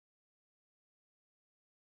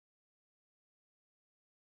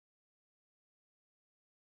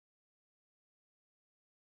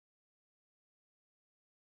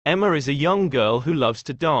Emma is a young girl who loves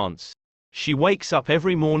to dance. She wakes up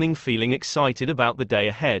every morning feeling excited about the day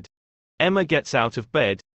ahead. Emma gets out of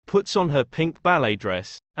bed, puts on her pink ballet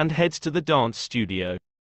dress, and heads to the dance studio.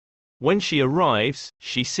 When she arrives,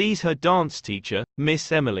 she sees her dance teacher,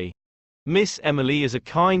 Miss Emily. Miss Emily is a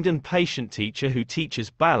kind and patient teacher who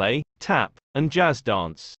teaches ballet, tap, and jazz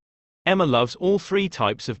dance. Emma loves all three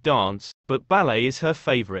types of dance, but ballet is her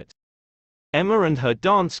favorite. Emma and her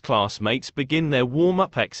dance classmates begin their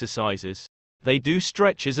warm-up exercises. They do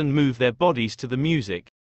stretches and move their bodies to the music.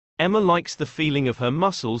 Emma likes the feeling of her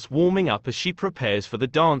muscles warming up as she prepares for the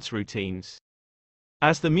dance routines.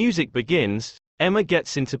 As the music begins, Emma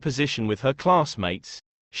gets into position with her classmates.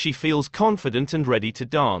 She feels confident and ready to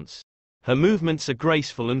dance. Her movements are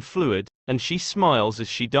graceful and fluid, and she smiles as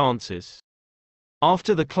she dances.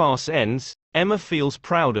 After the class ends, Emma feels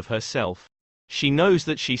proud of herself. She knows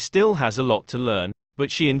that she still has a lot to learn, but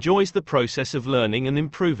she enjoys the process of learning and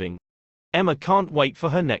improving. Emma can't wait for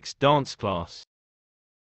her next dance class.